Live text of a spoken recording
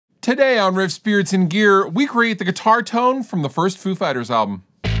Today on Riffs, Spirits, and Gear, we create the guitar tone from the first Foo Fighters album.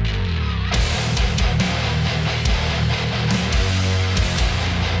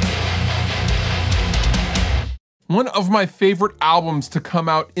 One of my favorite albums to come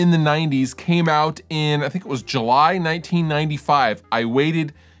out in the 90s came out in, I think it was July 1995. I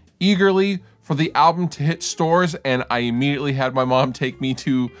waited eagerly for the album to hit stores, and I immediately had my mom take me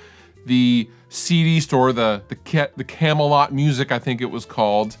to the CD store, the Camelot Music, I think it was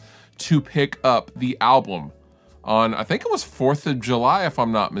called, to pick up the album on, I think it was 4th of July, if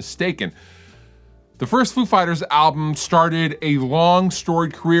I'm not mistaken. The first Foo Fighters album started a long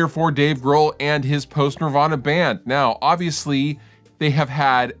storied career for Dave Grohl and his post-Nirvana band. Now, obviously, they have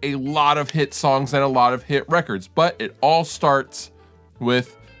had a lot of hit songs and a lot of hit records, but it all starts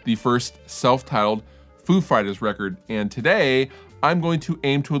with the first self-titled Foo Fighters record. And today, I'm going to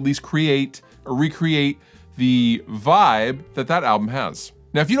aim to at least create or recreate the vibe that that album has.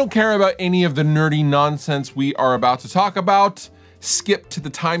 Now, if you don't care about any of the nerdy nonsense we are about to talk about, skip to the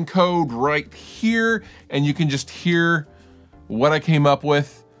time code right here, and you can just hear what I came up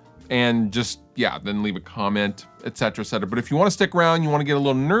with and just, yeah, then leave a comment, etc., etc. But if you want to stick around, you want to get a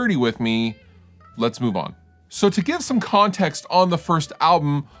little nerdy with me, let's move on. So to give some context on the first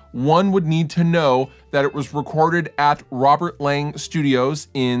album, one would need to know that it was recorded at Robert Lang Studios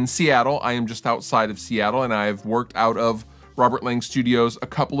in Seattle. I am just outside of Seattle, and I've worked out of Robert Lang Studios a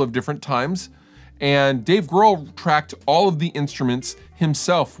couple of different times. And Dave Grohl tracked all of the instruments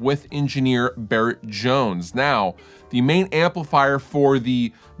himself with engineer Barrett Jones. Now, the main amplifier for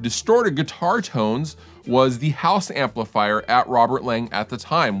the distorted guitar tones was the house amplifier at Robert Lang at the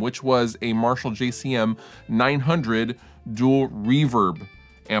time, which was a Marshall JCM 900 dual reverb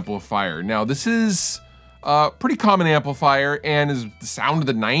amplifier. Now, this is a pretty common amplifier and is the sound of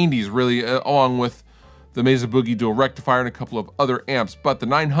the 90s, really, along with the Mesa Boogie dual rectifier and a couple of other amps. But the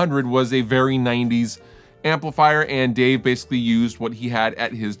 900 was a very 90s amplifier, and Dave basically used what he had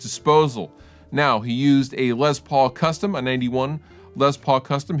at his disposal. Now, he used a Les Paul Custom, a 91 Les Paul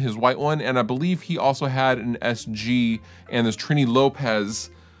Custom, his white one, and I believe he also had an SG and this Trini Lopez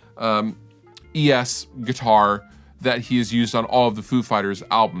ES guitar that he has used on all of the Foo Fighters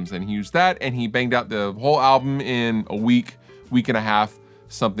albums. And he used that, and he banged out the whole album in a week and a half,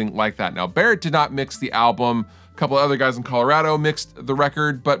 something like that. Now, Barrett did not mix the album. A couple of other guys in Colorado mixed the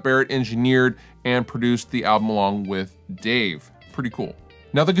record, but Barrett engineered and produced the album along with Dave. Pretty cool.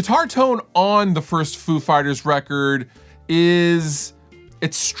 Now, the guitar tone on the first Foo Fighters record it's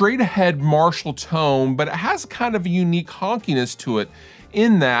straight ahead Marshall tone, but it has kind of a unique honkiness to it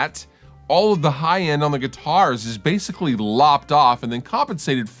in that all of the high end on the guitars is basically lopped off and then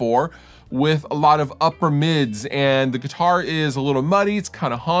compensated for with a lot of upper mids, and the guitar is a little muddy, it's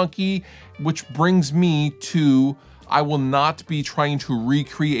kind of honky, which brings me to, I will not be trying to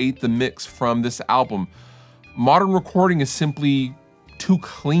recreate the mix from this album. Modern recording is simply too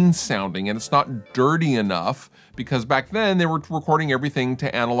clean sounding, and it's not dirty enough, because back then they were recording everything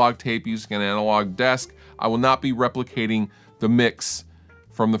to analog tape using an analog desk. I will not be replicating the mix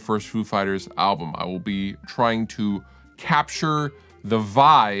from the first Foo Fighters album. I will be trying to capture the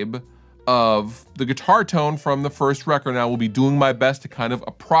vibe of the guitar tone from the first record, and I will be doing my best to kind of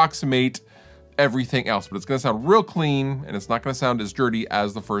approximate everything else, but it's gonna sound real clean and it's not gonna sound as dirty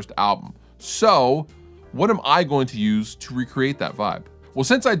as the first album. So what am I going to use to recreate that vibe? Well,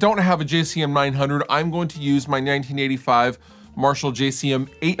 since I don't have a JCM 900, I'm going to use my 1985 Marshall JCM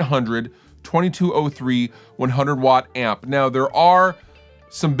 800 2203 100 watt amp. Now, there are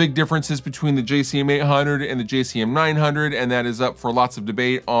some big differences between the JCM 800 and the JCM 900, and that is up for lots of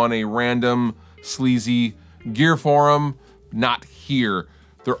debate on a random sleazy gear forum, not here.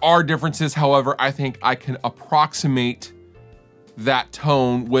 There are differences, however, I think I can approximate that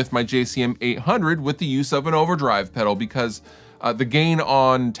tone with my JCM 800 with the use of an overdrive pedal, because the gain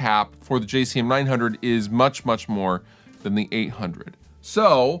on tap for the JCM 900 is much, much more than the 800.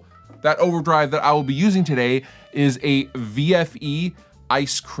 So that overdrive that I will be using today is a VFE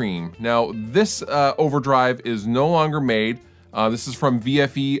Ice Cream. Now, this overdrive is no longer made. This is from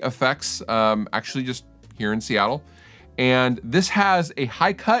VFE Effects, actually just here in Seattle. And this has a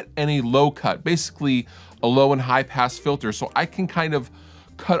high cut and a low cut, basically a low and high pass filter. So I can kind of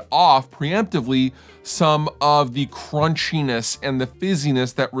cut off preemptively some of the crunchiness and the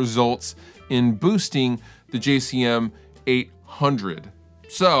fizziness that results in boosting the JCM 800.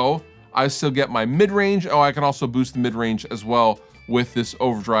 So I still get my mid-range. Oh, I can also boost the mid-range as well with this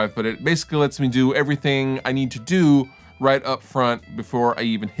overdrive, but it basically lets me do everything I need to do right up front before I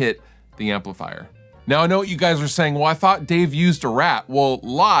even hit the amplifier. Now, I know what you guys are saying, well, I thought Dave used a Rat. Well,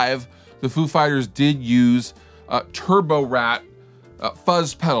 live, the Foo Fighters did use Turbo Rat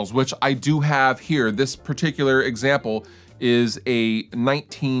fuzz pedals, which I do have here. This particular example is a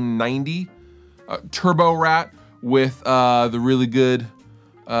 1990 Turbo Rat with the really good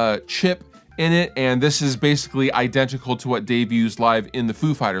chip in it, and this is basically identical to what Dave used live in the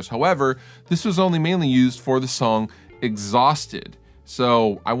Foo Fighters. However, this was only mainly used for the song Exhausted.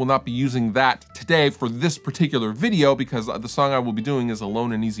 So I will not be using that today for this particular video because the song I will be doing is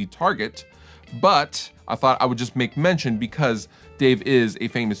Alone and Easy Target, but I thought I would just make mention because Dave is a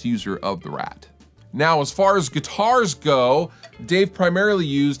famous user of the Rat. Now, as far as guitars go, Dave primarily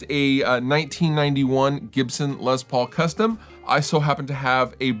used a 1991 Gibson Les Paul Custom. I so happen to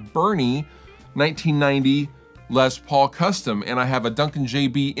have a Bernie 1990 Les Paul Custom, and I have a Duncan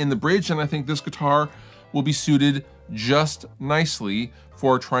JB in the bridge, and I think this guitar will be suited just nicely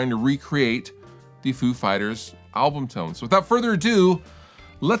for trying to recreate the Foo Fighters album tone. So without further ado,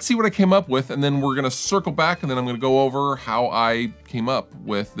 let's see what I came up with, and then we're gonna circle back, and then I'm gonna go over how I came up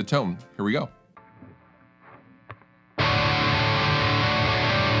with the tone. Here we go.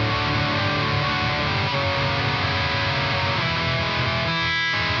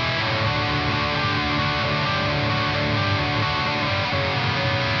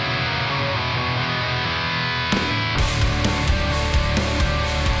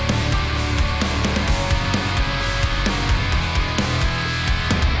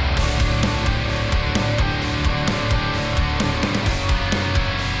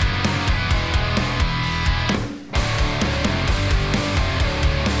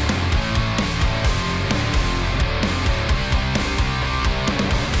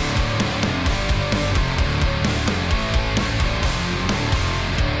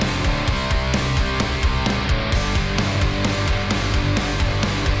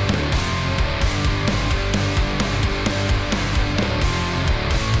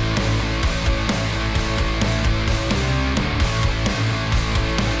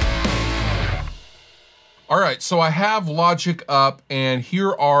 All right, so I have Logic up, and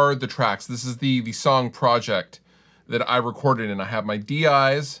here are the tracks. This is the song project that I recorded, and I have my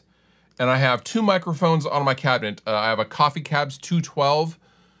DIs, and I have two microphones on my cabinet. I have a Coffee Cabs 212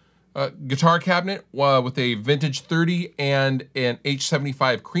 guitar cabinet with a Vintage 30 and an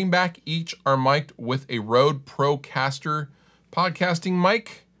H75 Creamback. Each are mic'd with a Rode Procaster podcasting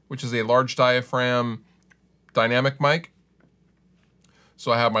mic, which is a large diaphragm dynamic mic.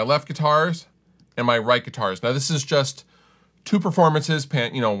 So I have my left guitars and my right guitars. Now this is just two performances,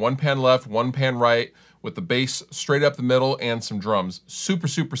 one pan left, one pan right, with the bass straight up the middle and some drums. Super,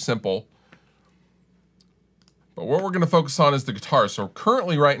 super simple. But what we're gonna focus on is the guitar. So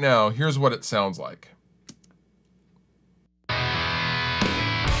currently right now, here's what it sounds like.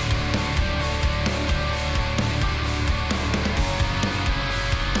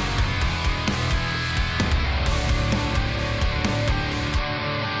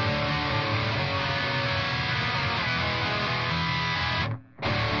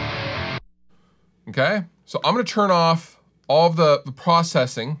 Okay, so I'm gonna turn off all of the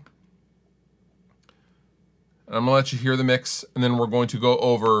processing, and I'm gonna let you hear the mix, and then we're going to go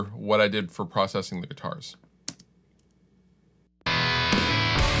over what I did for processing the guitars.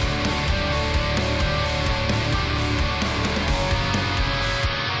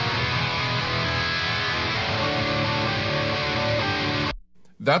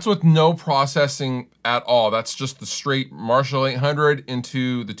 That's with no processing at all. That's just the straight Marshall 800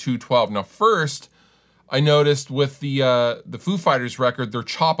 into the 212. Now first, I noticed with the Foo Fighters record, they're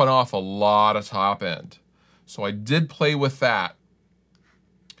chopping off a lot of top end. So I did play with that.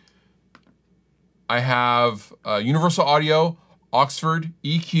 I have Universal Audio, Oxford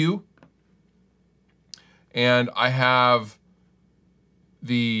EQ, and I have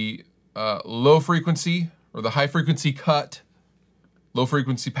the low frequency or the high frequency cut, low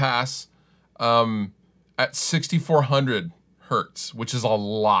frequency pass at 6,400 Hertz, which is a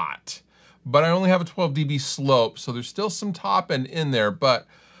lot. But I only have a 12 dB slope, so there's still some top end in there, but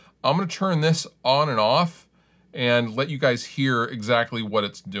I'm gonna turn this on and off and let you guys hear exactly what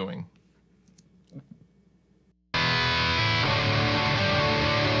it's doing.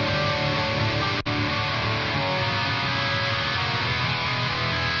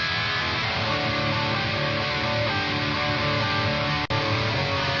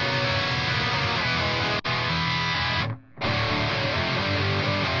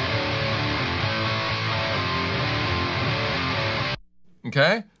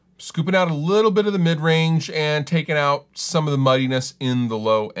 Okay, scooping out a little bit of the mid-range and taking out some of the muddiness in the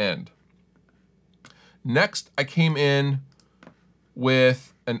low end. Next, I came in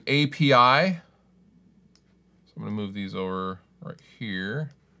with an API. So I'm gonna move these over right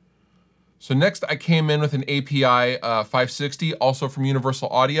here. So next I came in with an API 560, also from Universal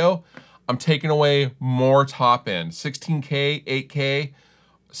Audio. I'm taking away more top end, 16K, 8K.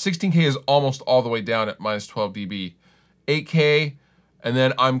 16K is almost all the way down at minus 12 dB. 8K, and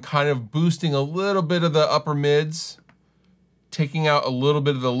then I'm kind of boosting a little bit of the upper mids, taking out a little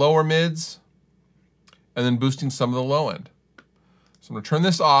bit of the lower mids, and then boosting some of the low end. So I'm gonna turn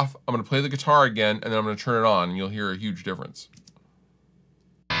this off, I'm gonna play the guitar again, and then I'm gonna turn it on, and you'll hear a huge difference.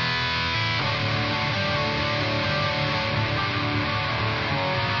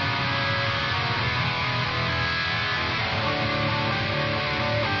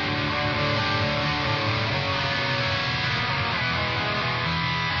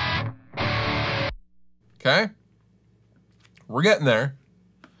 Okay, we're getting there.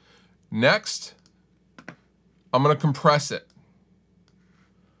 Next, I'm gonna compress it.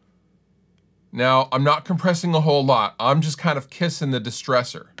 Now, I'm not compressing a whole lot. I'm just kind of kissing the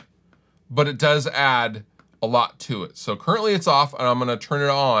distressor, but it does add a lot to it. So currently it's off, and I'm gonna turn it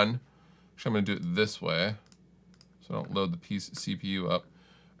on. Actually, I'm gonna do it this way, so I don't load the CPU up.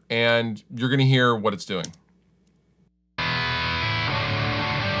 And you're gonna hear what it's doing.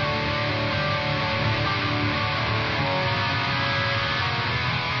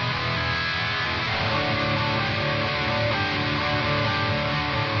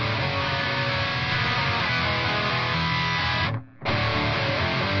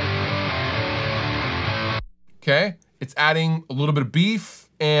 Okay, it's adding a little bit of beef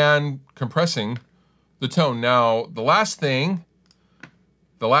and compressing the tone. Now, the last thing,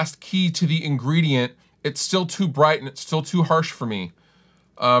 the last key to the ingredient, it's still too bright and it's still too harsh for me.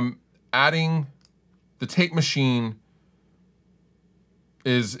 Adding the tape machine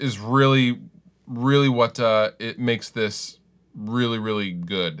is really, really what it makes this really, really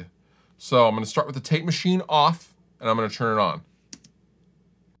good. So I'm gonna start with the tape machine off, and I'm gonna turn it on.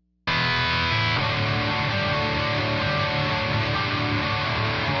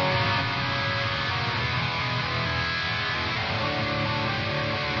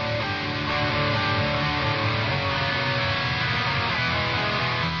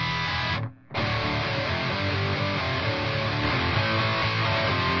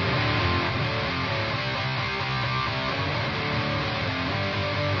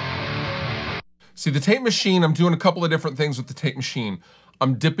 See, the tape machine, I'm doing a couple of different things with the tape machine.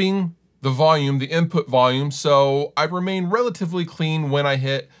 I'm dipping the volume, the input volume, so I remain relatively clean when I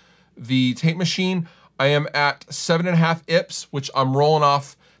hit the tape machine. I am at 7.5 IPS, which I'm rolling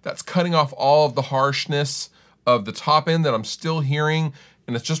off. That's cutting off all of the harshness of the top end that I'm still hearing,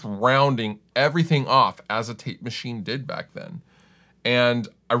 and it's just rounding everything off as a tape machine did back then. And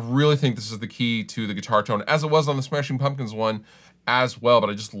I really think this is the key to the guitar tone, as it was on the Smashing Pumpkins one as well, but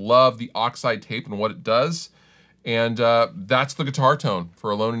I just love the oxide tape and what it does. And that's the guitar tone for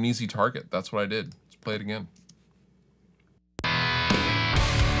Alone and Easy Target. That's what I did. Let's play it again.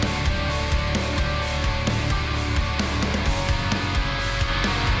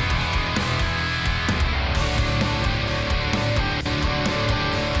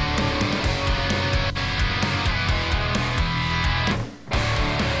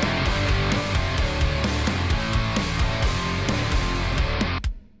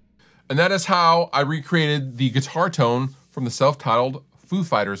 And that is how I recreated the guitar tone from the self-titled Foo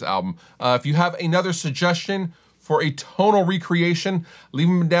Fighters album. If you have another suggestion for a tonal recreation, leave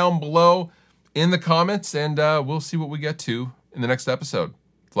them down below in the comments, and we'll see what we get to in the next episode.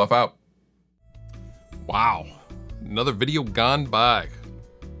 Fluff out. Wow, another video gone by.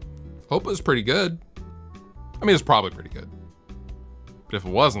 Hope it was pretty good. I mean, it's probably pretty good. But if it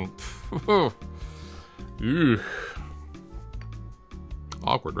wasn't,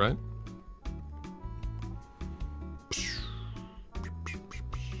 awkward, right?